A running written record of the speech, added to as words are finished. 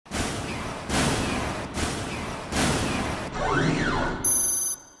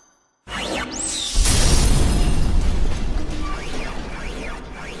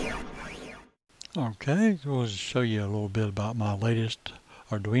Okay, so I'll just show you a little bit about my latest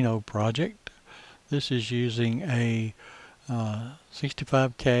Arduino project. This is using a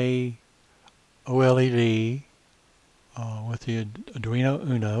 65K OLED with the Arduino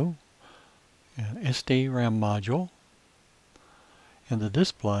Uno and SD RAM module, and the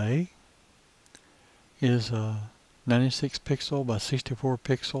display is a 96 pixel by 64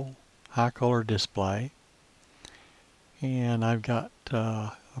 pixel high color display, and I've got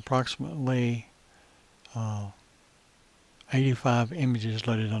approximately 85 images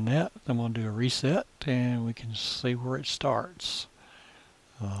loaded on that. I'm going to do a reset and we can see where it starts.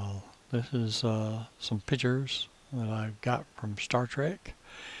 This is some pictures that I've got from Star Trek.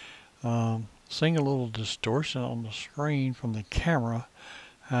 Seeing a little distortion on the screen from the camera.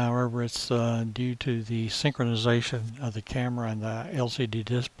 However, it's due to the synchronization of the camera and the LCD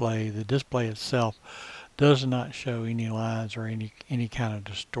display. The display itself does not show any lines or any kind of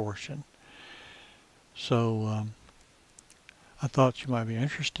distortion. So I thought you might be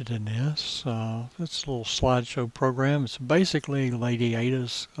interested in this. It's a little slideshow program. It's basically Lady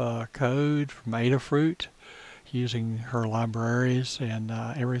Ada's code from Adafruit, using her libraries and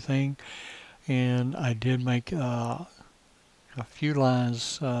everything. And I did make a few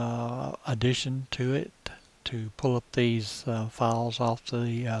lines addition to it to pull up these files off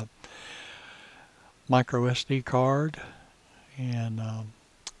the MicroSD card and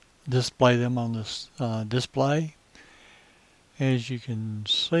display them on this display. As you can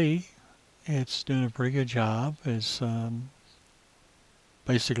see, it's doing a pretty good job. It's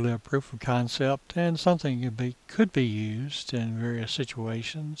basically a proof of concept and something could be used in various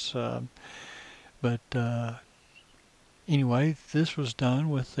situations. But anyway, this was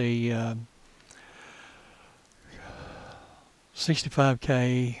done with the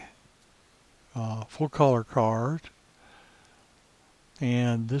 65K full color card,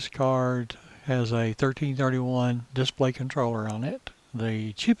 and this card has a 1331 display controller on it.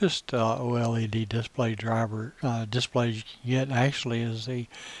 The cheapest OLED display display yet actually is the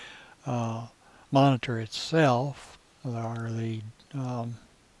monitor itself, or the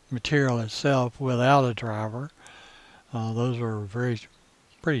material itself without a driver. Those are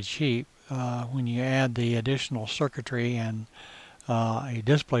pretty cheap. When you add the additional circuitry and a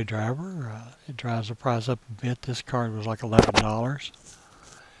display driver, it drives the price up a bit. This card was like $11.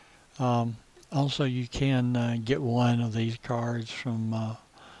 Also, you can get one of these cards from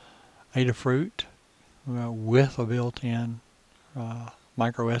Adafruit with a built-in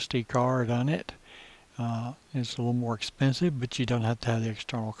MicroSD card on it. It's a little more expensive, but you don't have to have the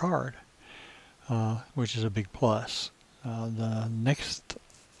external card, which is a big plus. The next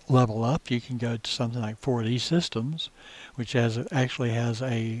level up, you can go to something like 4D Systems, which actually has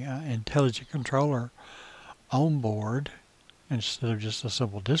a intelligent controller on board instead of just a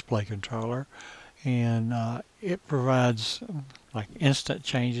simple display controller, and it provides like instant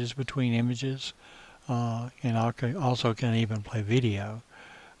changes between images, and also can even play video.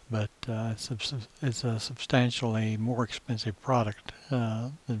 But it's a substantially more expensive product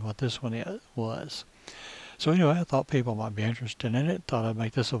than what this one was. So anyway, I thought people might be interested in it. Thought I'd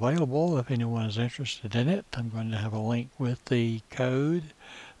make this available if anyone is interested in it. I'm going to have a link with the code,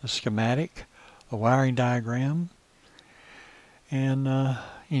 the schematic, the wiring diagram, and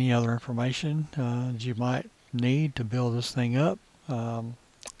any other information that you might need to build this thing up.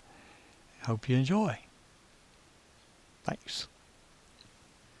 Hope you enjoy. Thanks.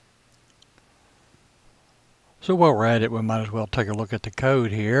 So while we're at it, we might as well take a look at the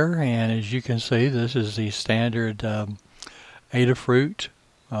code here. And as you can see, this is the standard Adafruit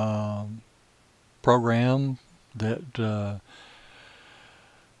program that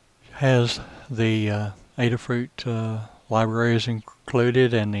has the Adafruit libraries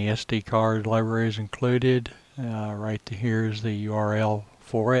included and the SD card libraries included. Right here is the URL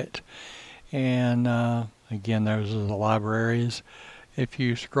for it. And again, those are the libraries. If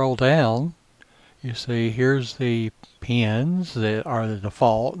you scroll down, you see here's the pins that are the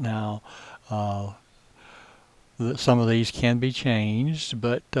default. Now some of these can be changed,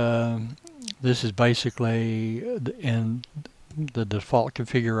 but this is basically in the default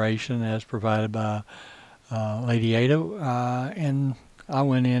configuration as provided by Lady Ada, and I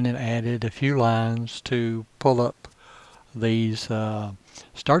went in and added a few lines to pull up these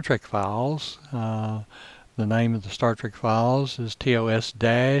Star Trek files. The name of the Star Trek files is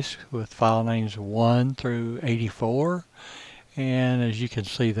TOS- with file names 1 through 84, and as you can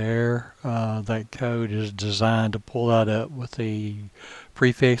see there, that code is designed to pull that up with the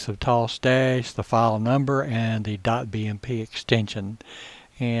prefix of TOS-, the file number, and the .bmp extension.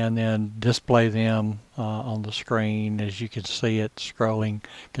 and then display them on the screen. As you can see, it scrolling,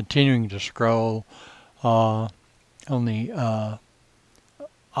 continuing to scroll on the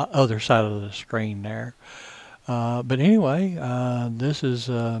other side of the screen there. But anyway, this is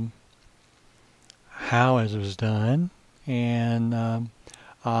how it was done, and I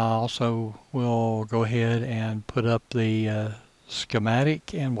also will go ahead and put up the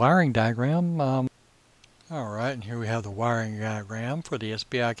schematic and wiring diagram. Alright, and here we have the wiring diagram for the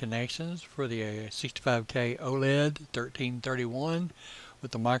SPI connections for the 65K OLED 1331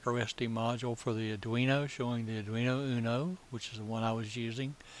 with the MicroSD module for the Arduino, showing the Arduino Uno, which is the one I was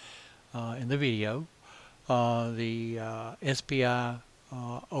using in the video. The SPI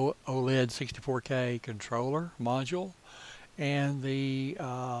OLED 64K controller module, and the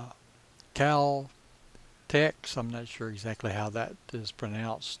Caltex, I'm not sure exactly how that is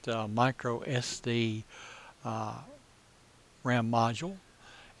pronounced, MicroSD RAM module.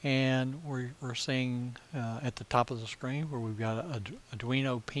 And we're seeing at the top of the screen where we've got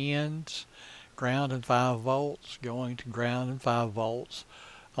Arduino pins, ground and 5 volts, going to ground and 5 volts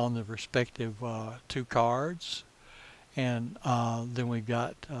on the respective 2 cards. And then we've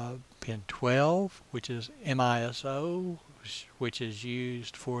got pin 12, which is MISO, which is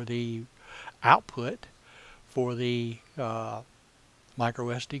used for the output for the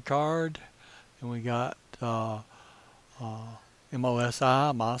microSD card. And we got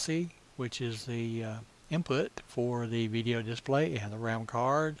MOSI, which is the input for the video display and the RAM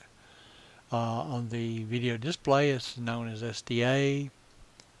card. On the video display, it's known as SDA.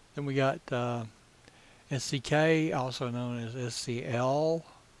 Then we got SCK, also known as SCL,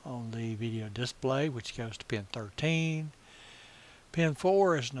 on the video display, which goes to pin 13. Pin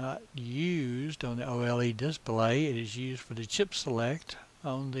 4 is not used on the OLED display. It is used for the chip select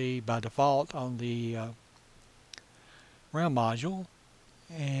on the, by default, on the RAM module.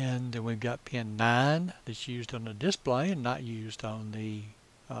 And then we've got pin 9 that's used on the display and not used on the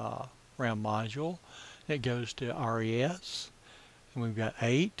RAM module. It goes to RES. And we've got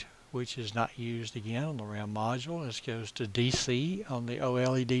 8, which is not used again on the RAM module. This goes to DC on the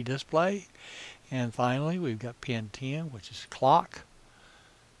OLED display. And finally, we've got pin 10, which is clock,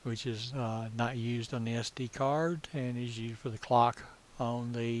 which is not used on the SD card and is used for the clock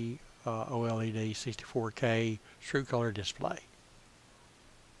on the OLED 64K True Color display.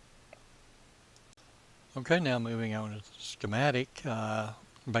 Okay, now moving on to the schematic.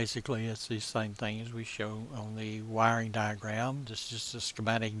 Basically, it's the same thing as we show on the wiring diagram. This is just a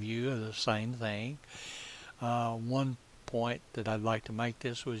schematic view of the same thing. One point that I'd like to make: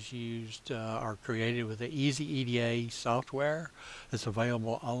 this was used or created with the Easy EDA software. It's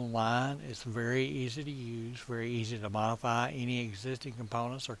available online. It's very easy to use, very easy to modify any existing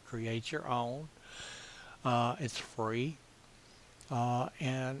components or create your own. It's free.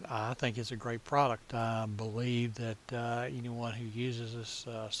 And I think it's a great product. I believe that anyone who uses this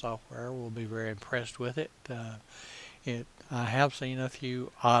software will be very impressed with it. I have seen a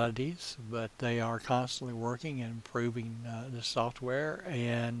few oddities, but they are constantly working and improving the software,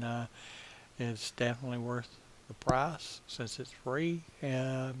 and it's definitely worth the price since it's free.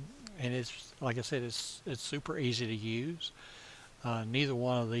 And it's, like I said, it's super easy to use. Neither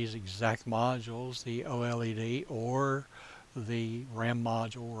one of these exact modules, the OLED or the RAM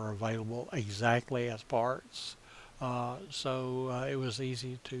module, were available exactly as parts. So it was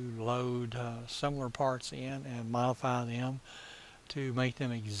easy to load similar parts in and modify them to make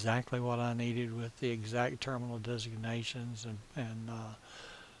them exactly what I needed with the exact terminal designations and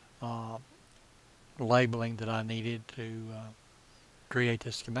labeling that I needed to create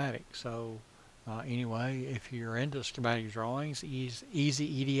the schematic. So anyway, if you're into schematic drawings, Easy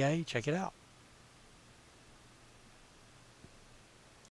EDA, check it out.